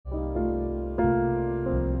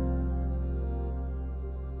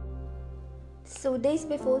So days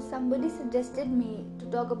before, somebody suggested me to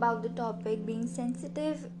talk about the topic being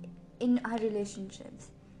sensitive in our relationships.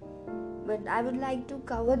 But I would like to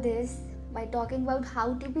cover this by talking about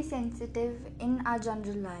how to be sensitive in our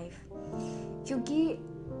general life. क्योंकि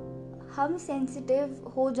हम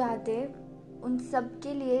sensitive हो जाते उन सब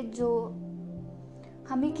के लिए जो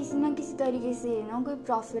हमें किसी ना किसी तरीके से कोई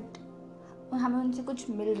प्रॉफिट हमें उनसे कुछ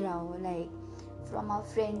मिल रहा हो, like from our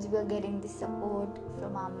friends we are getting the support,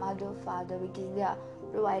 from our mother, father, because they are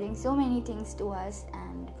providing so many things to us,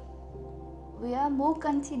 and we are more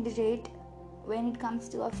considerate when it comes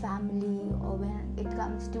to our family or when it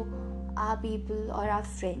comes to our people or our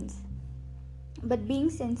friends. But being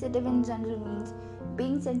sensitive in general means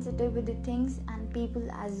being sensitive with the things and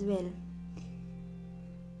people as well.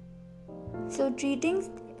 So treating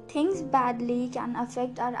things badly can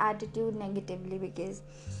affect our attitude negatively, because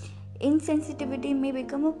insensitivity may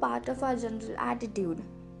become a part of our general attitude.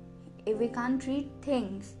 If we can't treat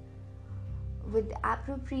things with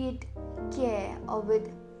appropriate care or with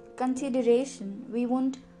consideration,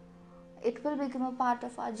 it will become a part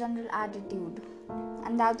of our general attitude,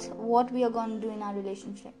 and that's what we are going to do in our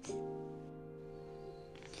relationships.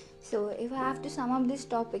 So if I have to sum up this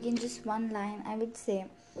topic in just one line, I would say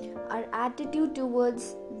our attitude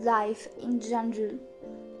towards life in general,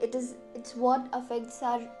 it's what affects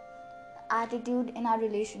our attitude in our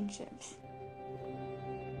relationships.